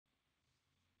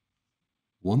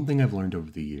One thing I've learned over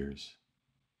the years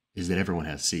is that everyone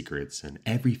has secrets, and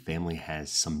every family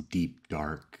has some deep,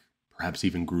 dark, perhaps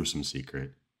even gruesome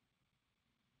secret.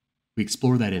 We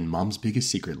explore that in Mom's Biggest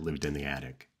Secret Lived in the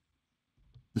Attic.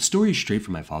 The story is straight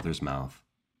from my father's mouth.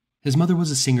 His mother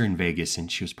was a singer in Vegas,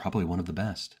 and she was probably one of the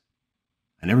best.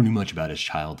 I never knew much about his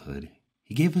childhood.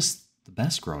 He gave us the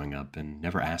best growing up and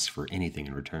never asked for anything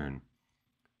in return.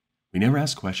 We never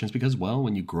asked questions because, well,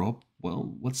 when you grow up,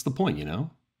 well, what's the point, you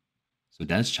know? So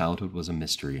Dad's childhood was a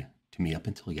mystery to me up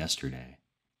until yesterday.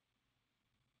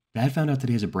 Dad found out that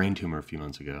he has a brain tumor a few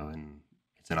months ago, and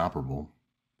it's inoperable.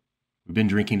 We've been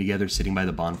drinking together, sitting by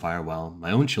the bonfire while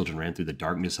my own children ran through the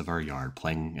darkness of our yard,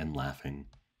 playing and laughing.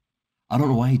 I don't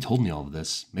know why he told me all of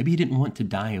this. Maybe he didn't want to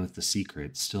die with the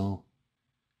secret. Still,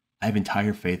 I have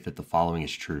entire faith that the following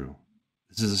is true.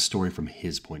 This is a story from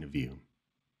his point of view.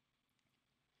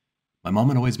 My mom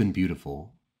had always been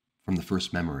beautiful. From the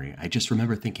first memory, I just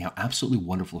remember thinking how absolutely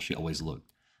wonderful she always looked.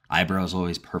 Eyebrows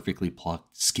always perfectly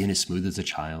plucked, skin as smooth as a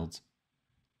child's,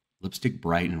 lipstick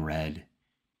bright and red,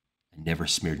 and never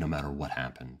smeared no matter what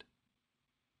happened.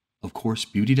 Of course,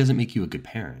 beauty doesn't make you a good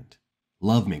parent.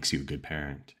 Love makes you a good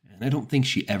parent, and I don't think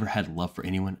she ever had love for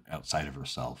anyone outside of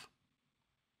herself.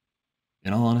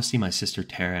 In all honesty, my sister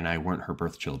Tara and I weren't her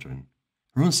birth children.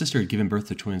 Her own sister had given birth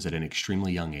to twins at an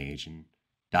extremely young age and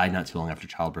died not too long after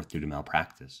childbirth due to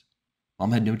malpractice.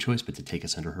 Mom had no choice but to take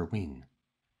us under her wing.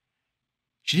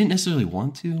 She didn't necessarily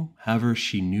want to, however,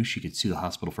 she knew she could sue the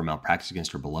hospital for malpractice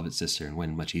against her beloved sister and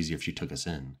win much easier if she took us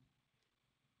in.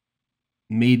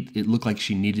 Made it look like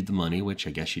she needed the money, which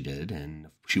I guess she did, and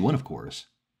she won, of course.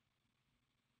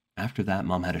 After that,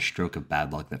 Mom had a stroke of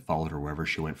bad luck that followed her wherever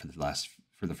she went for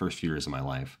the first few years of my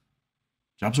life.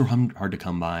 Jobs were hard to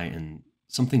come by, and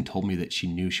something told me that she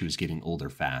knew she was getting older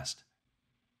fast.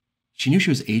 She knew she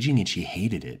was aging, and she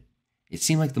hated it. It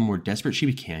seemed like the more desperate she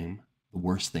became, the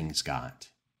worse things got.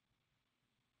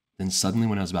 Then suddenly,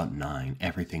 when I was about 9,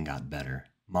 everything got better.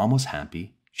 Mom was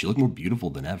happy. She looked more beautiful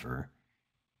than ever.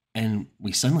 And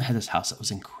we suddenly had this house that was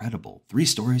incredible. 3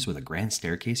 stories with a grand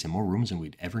staircase and more rooms than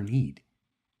we'd ever need.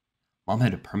 Mom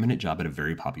had a permanent job at a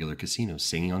very popular casino,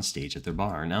 singing on stage at their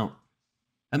bar. Now,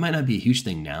 that might not be a huge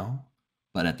thing now,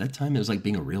 but at that time it was like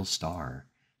being a real star.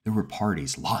 There were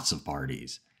parties, lots of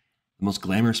parties. The most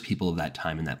glamorous people of that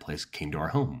time in that place came to our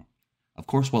home. Of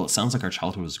course, while it sounds like our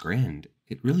childhood was grand,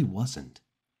 it really wasn't.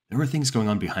 There were things going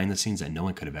on behind the scenes that no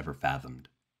one could have ever fathomed.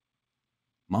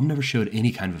 Mom never showed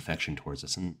any kind of affection towards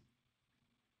us, and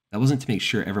that wasn't to make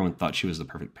sure everyone thought she was the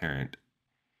perfect parent.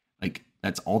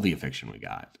 That's all the affection we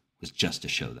got, was just to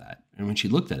show that. And when she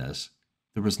looked at us,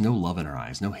 there was no love in her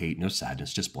eyes, no hate, no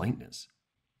sadness, just blankness.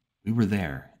 We were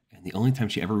there, and the only time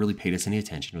she ever really paid us any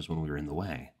attention was when we were in the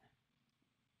way.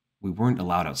 We weren't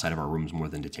allowed outside of our rooms more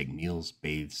than to take meals,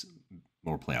 bathes,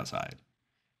 or play outside.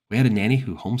 We had a nanny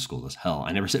who homeschooled us. Hell,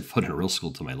 I never set foot in a real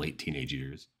school till my late teenage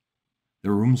years.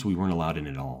 There were rooms we weren't allowed in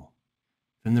at all.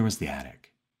 Then there was the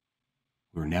attic.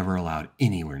 We were never allowed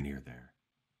anywhere near there.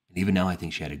 And even now I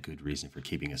think she had a good reason for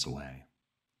keeping us away.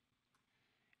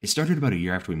 It started about a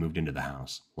year after we moved into the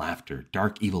house. Laughter,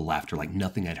 dark, evil laughter like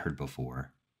nothing I'd heard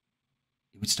before.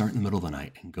 It would start in the middle of the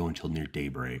night and go until near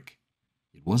daybreak.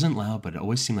 It wasn't loud, but it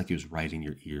always seemed like it was right in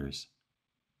your ears.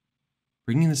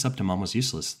 Bringing this up to Mom was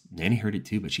useless. Nanny heard it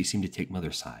too, but she seemed to take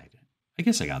Mother's side. I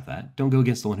guess I got that. Don't go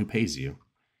against the one who pays you.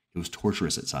 It was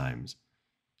torturous at times.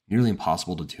 Nearly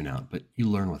impossible to tune out, but you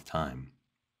learn with time.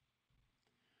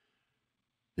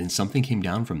 Then something came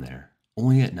down from there.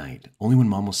 Only at night. Only when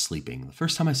Mom was sleeping. The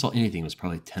first time I saw anything was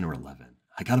probably 10 or 11.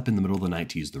 I got up in the middle of the night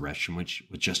to use the restroom, which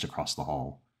was just across the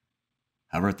hall.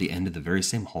 However, at the end of the very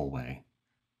same hallway,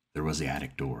 there was the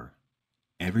attic door.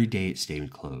 Every day it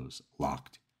stayed closed,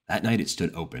 locked. That night it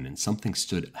stood open, and something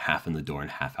stood half in the door and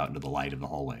half out into the light of the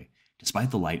hallway.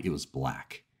 Despite the light, it was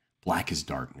black. Black as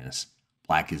darkness.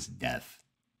 Black as death.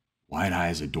 Wide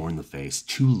eyes adorned the face,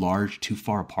 too large, too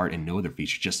far apart, and no other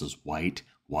feature, just those white,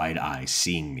 wide eyes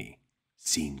seeing me,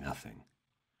 seeing nothing.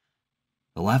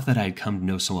 The laugh that I had come to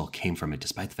know so well came from it,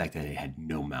 despite the fact that it had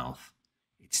no mouth.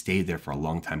 It stayed there for a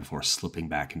long time before slipping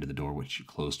back into the door, which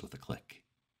closed with a click.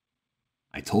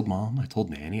 I told Mom, I told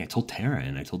Nanny, I told Tara,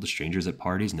 and I told the strangers at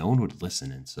parties. No one would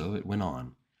listen, and so it went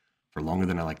on. For longer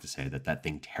than I like to say, that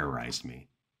thing terrorized me.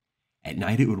 At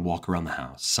night, it would walk around the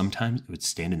house. Sometimes it would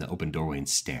stand in the open doorway and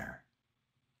stare.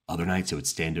 Other nights, it would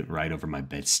stand right over my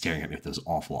bed, staring at me with those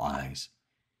awful eyes.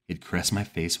 It'd caress my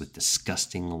face with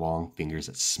disgusting long fingers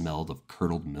that smelled of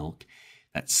curdled milk.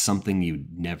 That's something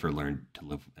you'd never learn to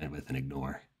live with and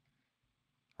ignore.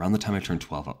 Around the time I turned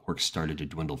 12, work started to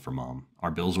dwindle for Mom.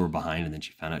 Our bills were behind, and then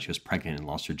she found out she was pregnant and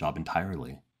lost her job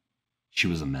entirely. She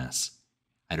was a mess.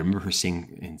 I remember her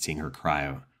seeing her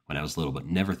cry when I was little, but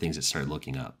never things that started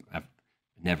looking up.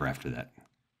 Never after that.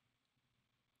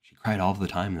 She cried all the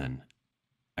time then.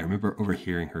 I remember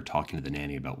overhearing her talking to the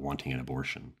nanny about wanting an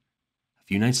abortion. A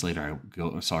few nights later,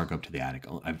 I saw her go up to the attic.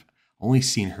 I've only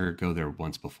seen her go there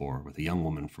once before with a young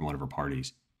woman from one of her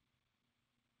parties.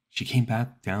 She came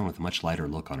back down with a much lighter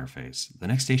look on her face. The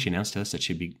next day, she announced to us that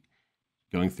she'd be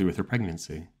going through with her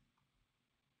pregnancy.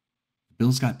 The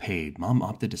bills got paid. Mom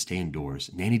opted to stay indoors.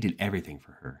 Nanny did everything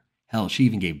for her. Hell, she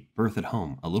even gave birth at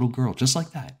home. A little girl, just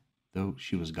like that, though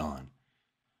she was gone.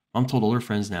 Mom told all her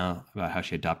friends now about how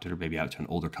she adopted her baby out to an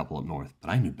older couple up north, but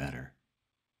I knew better.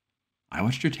 I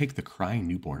watched her take the crying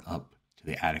newborn up to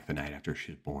the attic the night after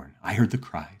she was born. I heard the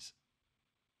cries,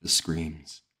 the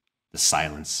screams, the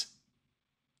silence,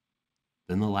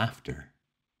 then the laughter.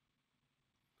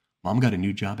 Mom got a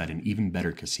new job at an even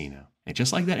better casino, and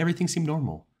just like that, everything seemed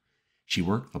normal. She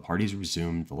worked, the parties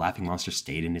resumed, the laughing monster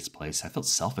stayed in its place. I felt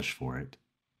selfish for it,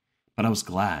 but I was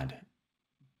glad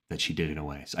that she did it in a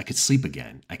way. So I could sleep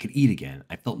again. I could eat again.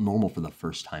 I felt normal for the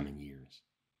first time in years.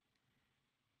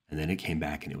 And then it came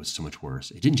back and it was so much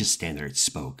worse. It didn't just stand there. It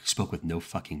spoke with no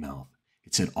fucking mouth.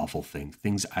 It said awful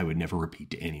things I would never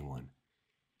repeat to anyone.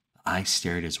 The eyes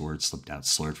stared as words slipped out,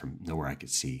 slurred from nowhere I could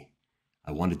see.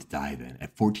 I wanted to die then.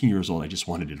 At 14 years old, I just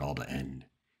wanted it all to end.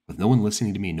 With no one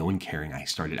listening to me, no one caring, I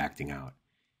started acting out.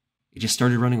 It just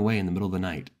started running away in the middle of the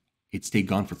night. It stayed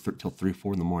gone for till 3,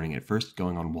 4 in the morning, at first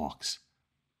going on walks.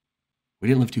 We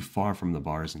didn't live too far from the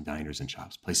bars and diners and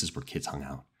shops, places where kids hung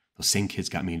out. Those same kids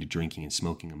got me into drinking and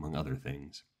smoking, among other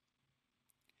things.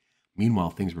 Meanwhile,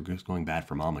 things were just going bad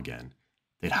for Mom again.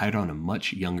 They'd hired on a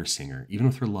much younger singer. Even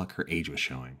with her luck, her age was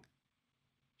showing.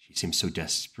 She seemed so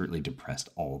desperately depressed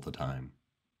all the time.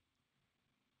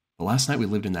 The last night we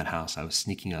lived in that house, I was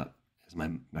sneaking up,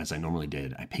 as I normally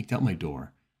did. I peeked out my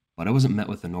door, but I wasn't met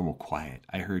with the normal quiet.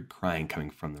 I heard crying coming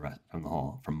from the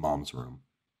hall, from Mom's room.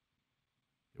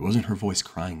 It wasn't her voice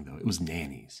crying, though. It was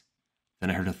Nanny's.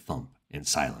 Then I heard a thump and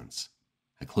silence.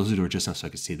 I closed the door just enough so I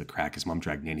could see the crack as Mom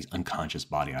dragged Nanny's unconscious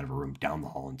body out of her room, down the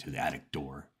hall into the attic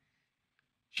door.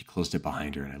 She closed it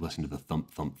behind her, and I listened to the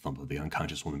thump, thump, thump of the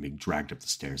unconscious woman being dragged up the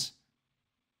stairs.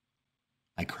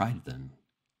 I cried then.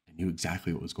 I knew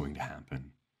exactly what was going to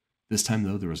happen. This time,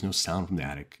 though, there was no sound from the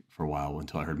attic for a while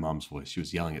until I heard Mom's voice. She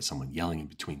was yelling at someone, yelling in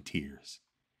between tears.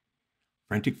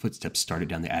 Frantic footsteps started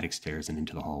down the attic stairs and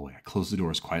into the hallway. I closed the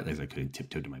door as quietly as I could and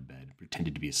tiptoed to my bed,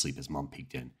 pretended to be asleep as Mom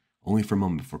peeked in, only for a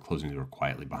moment before closing the door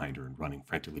quietly behind her and running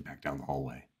frantically back down the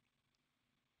hallway.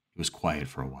 It was quiet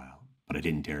for a while, but I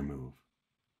didn't dare move.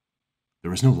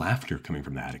 There was no laughter coming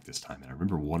from the attic this time, and I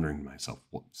remember wondering to myself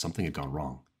what something had gone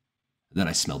wrong. And then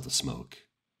I smelled the smoke.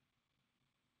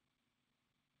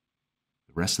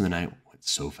 The rest of the night went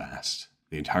so fast.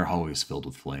 The entire hallway was filled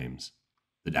with flames.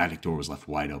 The attic door was left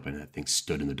wide open, and that thing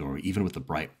stood in the doorway. Even with the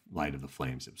bright light of the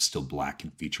flames, it was still black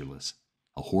and featureless.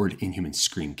 A horrid, inhuman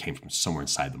scream came from somewhere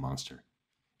inside the monster.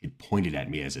 It pointed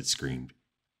at me as it screamed,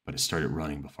 but it started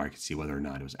running before I could see whether or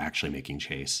not it was actually making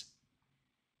chase.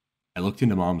 I looked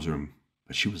into Mom's room,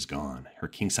 but she was gone. Her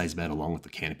king-size bed, along with the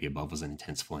canopy above, was in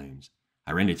intense flames.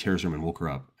 I ran to Tara's room and woke her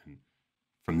up, and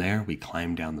from there, we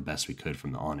climbed down the best we could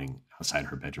from the awning outside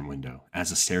her bedroom window, as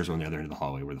the stairs on the other end of the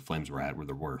hallway where the flames were at were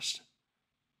the worst.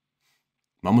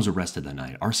 Mom was arrested that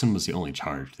night. Arson was the only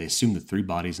charge. They assumed the 3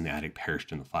 bodies in the attic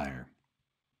perished in the fire.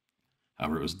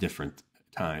 However, it was a different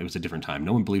time.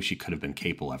 No one believed she could have been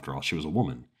capable after all. She was a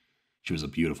woman. She was a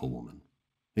beautiful woman.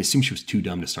 They assumed she was too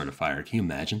dumb to start a fire. Can you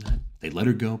imagine that? They let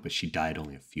her go, but she died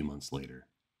only a few months later.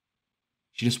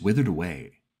 She just withered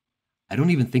away. I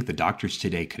don't even think the doctors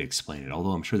today could explain it,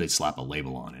 although I'm sure they'd slap a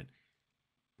label on it.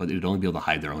 But they would only be able to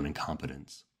hide their own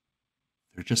incompetence.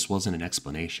 There just wasn't an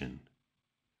explanation.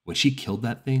 When she killed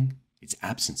that thing, its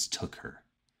absence took her.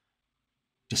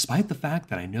 Despite the fact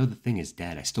that I know the thing is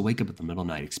dead, I still wake up in the middle of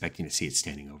the night expecting to see it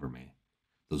standing over me.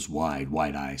 Those wide,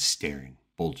 wide eyes staring,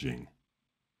 bulging.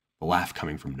 The laugh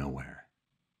coming from nowhere.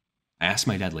 I asked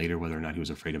my dad later whether or not he was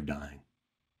afraid of dying.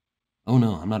 Oh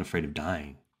no, I'm not afraid of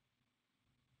dying.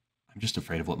 I'm just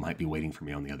afraid of what might be waiting for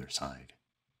me on the other side.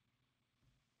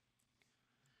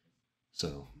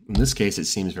 So, in this case, it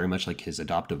seems very much like his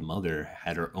adoptive mother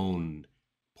had her own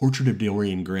Portrait of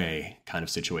Dorian Gray kind of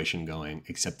situation going,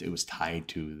 except it was tied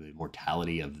to the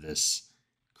mortality of this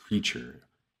creature.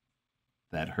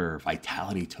 That her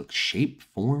vitality took shape,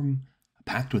 form, a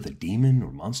pact with a demon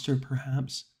or monster,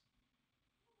 perhaps.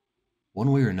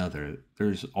 One way or another,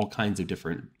 there's all kinds of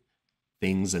different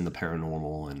things in the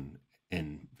paranormal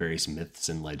and various myths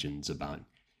and legends about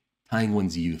tying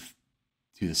one's youth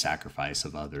to the sacrifice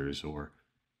of others or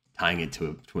tying it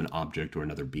to an object or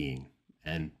another being.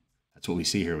 And that's what we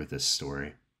see here with this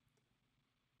story.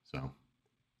 So,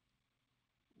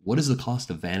 what is the cost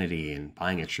of vanity and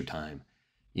buying extra time?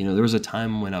 There was a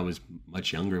time when I was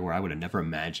much younger where I would have never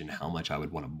imagined how much I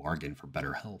would want to bargain for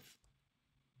better health.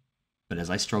 But as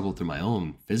I struggled through my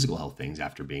own physical health things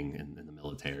after being in the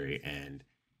military and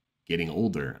getting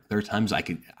older, there are times I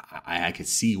could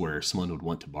see where someone would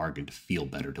want to bargain to feel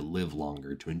better, to live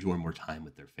longer, to enjoy more time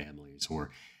with their families. Or,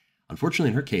 unfortunately,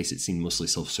 in her case, it seemed mostly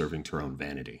self-serving to her own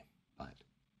vanity. But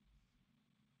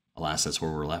alas, that's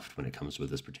where we're left when it comes with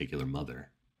this particular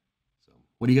mother. So,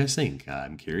 what do you guys think?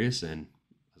 I'm curious, and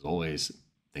as always,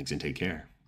 thanks and take care.